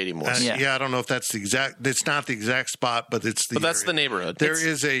municipal stadium was. I don't know if that's it's not the exact spot, but it's the But that's the neighborhood. There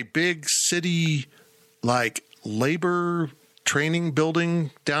is a big city, like, labor training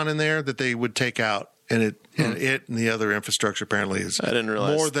building down in there that they would take out. And and the other infrastructure apparently is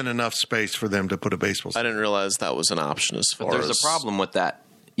more than enough space for them to put a baseball stadium. I didn't realize that was an option as far as... But there's a problem with that.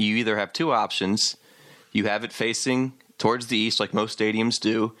 You either have two options. You have it facing towards the east like most stadiums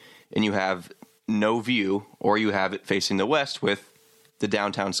do, and you have no view, or you have it facing the west with the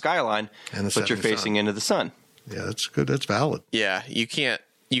downtown skyline, but you're facing into the sun. Yeah, that's good. That's valid. Yeah, you can't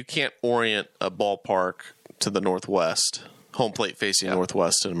orient a ballpark to the northwest, home plate facing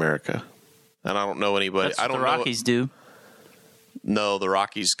northwest in America. And I don't know anybody. That's what the Rockies do. No, the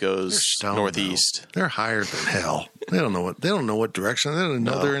Rockies goes northeast. They're higher than hell. They don't know what direction. They don't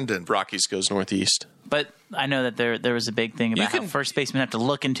know they're in Denver. Rockies goes northeast. But I know that there was a big thing about how first basemen have to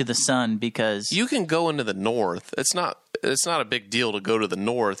look into the sun because you can go into the north. It's not a big deal to go to the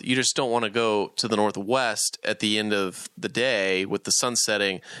north. You just don't want to go to the northwest at the end of the day with the sun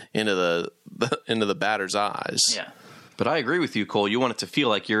setting into the batter's eyes. Yeah. But I agree with you, Cole. You want it to feel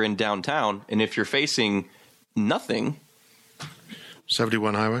like you're in downtown, and if you're facing nothing,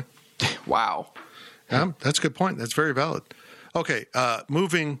 71 Highway. Wow. Yeah, that's a good point. That's very valid. Okay,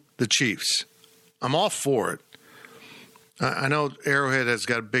 moving the Chiefs. I'm all for it. I know Arrowhead has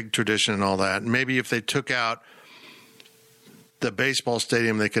got a big tradition and all that. And maybe if they took out the baseball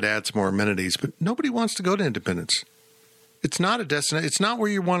stadium, they could add some more amenities. But nobody wants to go to Independence. It's not a destination. It's not where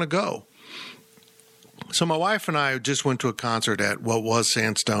you want to go. So my wife and I just went to a concert at what was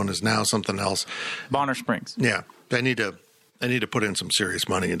Sandstone, is now something else. Bonner Springs. Yeah, I need to put in some serious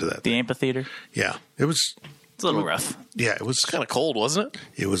money into that. The amphitheater. Yeah, it's a little rough. Yeah, it was kind of cold, wasn't it?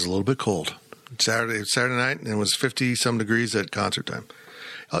 It was a little bit cold. Saturday night, and it was 50-some degrees at concert time.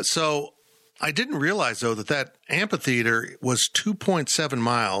 So I didn't realize, though, that amphitheater was 2.7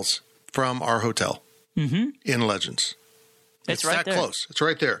 miles from our hotel in Legends. It's right that there. Close. It's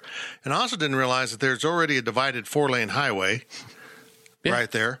right there. And I also didn't realize that there's already a divided 4-lane highway right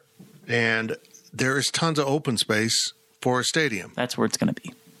there, and there is tons of open space for a stadium. That's where it's going to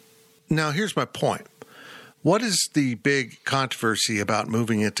be. Now, here's my point. What is the big controversy about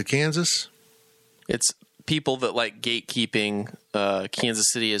moving it to Kansas? It's people that like gatekeeping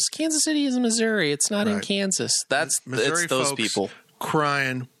Kansas City is Missouri. It's not in Kansas. It's those folks people.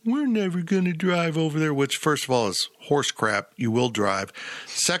 crying, we're never going to drive over there, which, first of all, is horse crap. You will drive.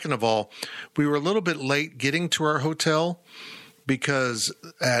 Second of all, we were a little bit late getting to our hotel because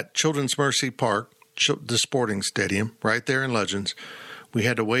at Children's Mercy Park, the sporting stadium right there in Legends, we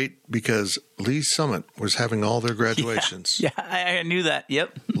had to wait because Lee Summit was having all their graduations. Yeah, I knew that.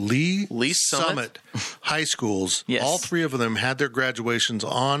 Yep. Lee Summit high schools, Yes. all three of them had their graduations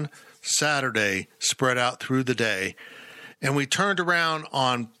on Saturday, spread out through the day. And we turned around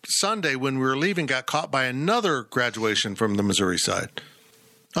on Sunday when we were leaving, got caught by another graduation from the Missouri side.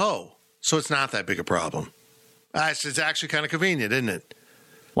 Oh, so it's not that big a problem. It's actually kind of convenient, isn't it?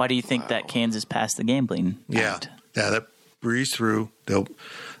 Why do you think that Kansas passed the gambling act? Yeah, that breezed through.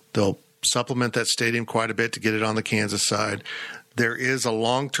 They'll supplement that stadium quite a bit to get it on the Kansas side. There is a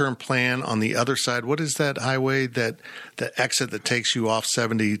long-term plan on the other side. What is that highway, that exit that takes you off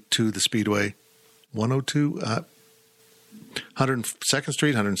 70 to the Speedway? 102? 102nd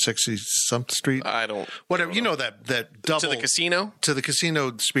Street, 160-something Street? I don't. Whatever. You know that double. To the casino? To the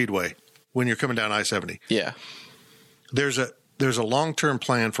casino Speedway when you're coming down I-70. Yeah. There's a long-term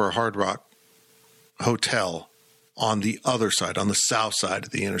plan for a Hard Rock hotel on the other side, on the south side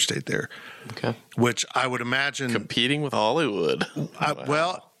of the interstate there. Okay. Which I would imagine... Competing with Hollywood. Wow.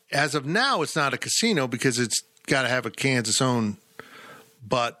 Well, as of now, it's not a casino because it's got to have a Kansas own.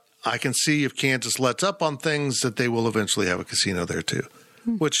 But I can see if Kansas lets up on things that they will eventually have a casino there too,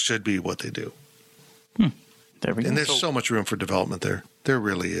 which should be what they do. There we go. And there's so much room for development there. There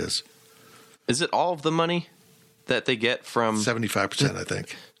really is. Is it all of the money that they get from 75%? I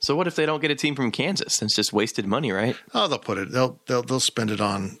think. So what if they don't get a team from Kansas? It's just wasted money, right? Oh, they'll put it. They'll spend it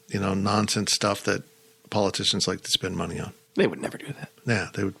on nonsense stuff that politicians like to spend money on. They would never do that. Yeah,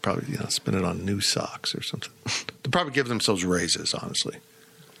 they would probably spend it on new socks or something. They'll probably give themselves raises. Honestly,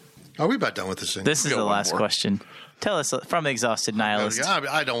 are we about done with this thing? This is the last question. Tell us from Exhausted Nihilist.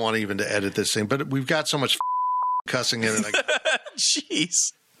 I don't want even to edit this thing, but we've got so much cussing in it. Jeez.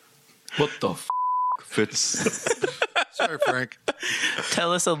 What the Fitz? Sorry, Frank.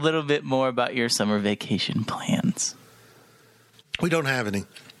 Tell us a little bit more about your summer vacation plans. We don't have any.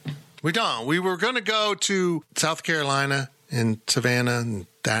 We don't. We were going to go to South Carolina and Savannah and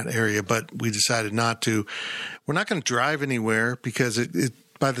that area, but we decided not to. We're not going to drive anywhere because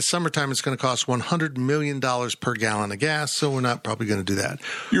by the summertime it's going to cost $100 million per gallon of gas, so we're not probably going to do that.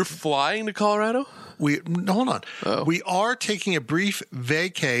 You're flying to Colorado? Hold on. Oh. We are taking a brief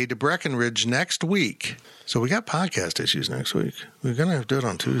vacay to Breckenridge next week. So we got podcast issues next week. We're going to have to do it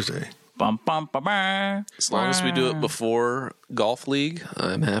on Tuesday. As long as we do it before Golf League,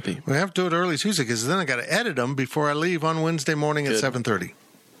 I'm happy. We have to do it early Tuesday because then I got to edit them before I leave on Wednesday morning at 7:30.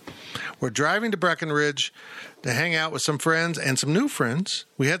 We're driving to Breckenridge to hang out with some friends and some new friends.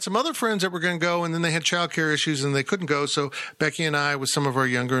 We had some other friends that were going to go, and then they had childcare issues and they couldn't go. So Becky and I, with some of our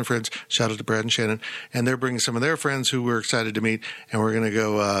younger friends, shout out to Brad and Shannon, and they're bringing some of their friends who we're excited to meet, and we're going to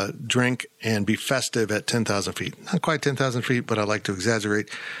go drink and be festive at 10,000 feet. Not quite 10,000 feet, but I like to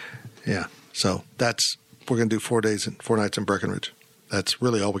exaggerate. Yeah, so we're going to do 4 days and 4 nights in Breckenridge. That's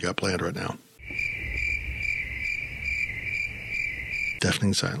really all we got planned right now.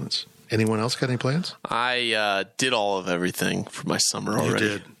 Deafening silence. Anyone else got any plans? I did all of everything for my summer already.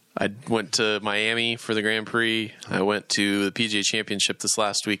 You did. I went to Miami for the Grand Prix. I went to the PGA Championship this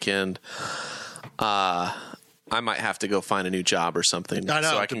last weekend. I might have to go find a new job or something I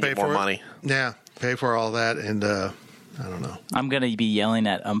know, so I can get more money. Yeah, pay for all that, and I don't know. I'm going to be yelling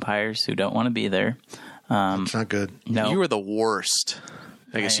at umpires who don't want to be there. It's not good. No. You are the worst.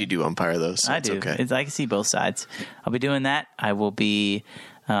 I guess you do umpire those. So I do. Okay. I can see both sides. I'll be doing that. I will be,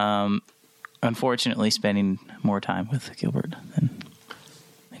 unfortunately, spending more time with Gilbert than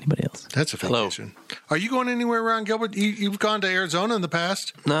anybody else. That's a vacation. Are you going anywhere around Gilbert? You've gone to Arizona in the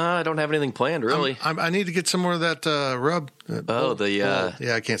past? No, I don't have anything planned, really. I need to get some more of that rub.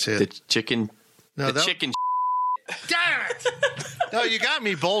 Yeah, I can't say it. The chicken. No, chicken. Damn it! No, you got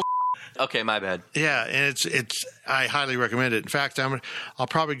me, bull. Okay, my bad. Yeah, and it's. I highly recommend it. In fact, I'll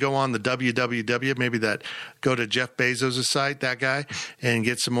probably go on the www, maybe go to Jeff Bezos' site, that guy, and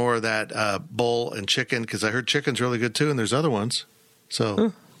get some more of that bull and chicken because I heard chicken's really good too, and there's other ones.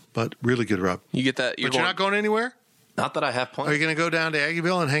 So, but really good rub. You get that? But you're not going anywhere? Not that I have planned. Are you going to go down to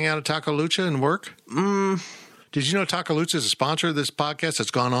Aggieville and hang out at Taco Lucha and work? Did you know Taco Lucha is a sponsor of this podcast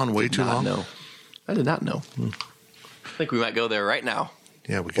that's gone on way too long? No, I did not know. I think we might go there right now.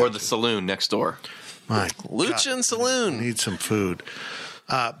 Yeah, we or the saloon next door. My Luchan Saloon. Need some food.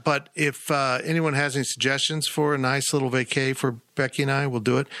 But if anyone has any suggestions for a nice little vacay for Becky and I, we'll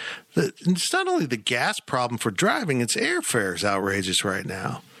do it. It's not only the gas problem for driving, it's airfare is outrageous right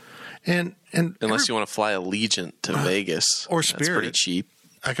now. And unless you want to fly Allegiant to Vegas or Spirit, that's pretty cheap.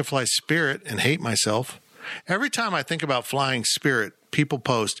 I could fly Spirit and hate myself. Every time I think about flying Spirit, people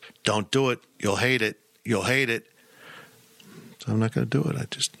post, "Don't do it. You'll hate it. You'll hate it." So I'm not going to do it.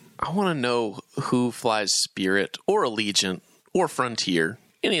 I want to know who flies Spirit or Allegiant or Frontier.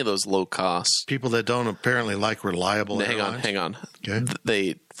 Any of those low cost people that don't apparently like reliable airlines. Hang on. Okay.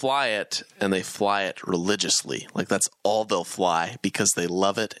 They fly it and they fly it religiously. Like that's all they'll fly because they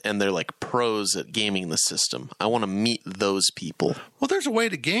love it and they're like pros at gaming the system. I want to meet those people. Well, there's a way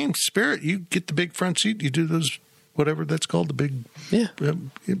to game Spirit. You get the big front seat. You do those, whatever that's called, the big. Yeah.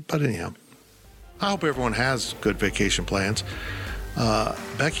 But anyhow, I hope everyone has good vacation plans.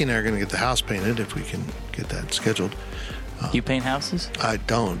 Becky and I are going to get the house painted if we can get that scheduled. You paint houses? I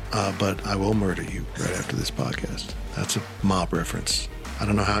don't, but I will murder you right after this podcast. That's a mob reference. I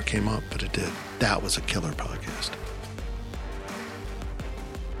don't know how it came up, but it did. That was a killer podcast.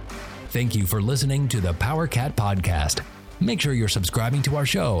 Thank you for listening to the Power Cat Podcast. Make sure you're subscribing to our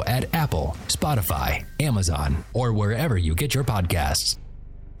show at Apple, Spotify, Amazon, or wherever you get your podcasts.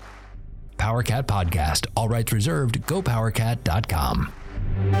 Power Cat Podcast. All rights reserved. GoPowerCat.com.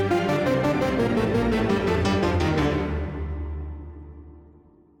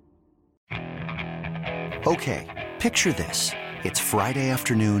 Okay, picture this. It's Friday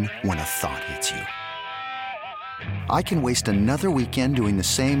afternoon when a thought hits you. I can waste another weekend doing the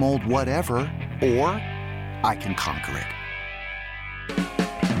same old whatever, or I can conquer it.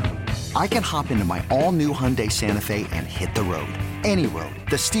 I can hop into my all-new Hyundai Santa Fe and hit the road. Any road.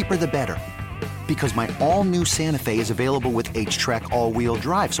 The steeper, the better. Because my all-new Santa Fe is available with H-Track all-wheel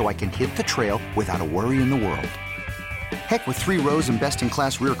drive, so I can hit the trail without a worry in the world. Heck, with 3 rows and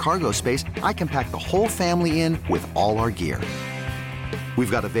best-in-class rear cargo space, I can pack the whole family in with all our gear.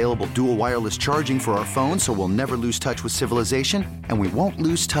 We've got available dual wireless charging for our phones, so we'll never lose touch with civilization, and we won't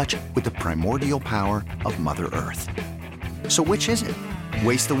lose touch with the primordial power of Mother Earth. So which is it?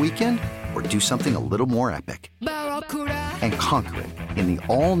 Waste the weekend or do something a little more epic? And conquer it in the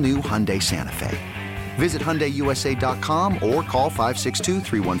all-new Hyundai Santa Fe. Visit HyundaiUSA.com or call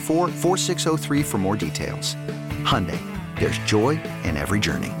 562-314-4603 for more details. Hyundai. There's joy in every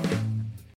journey.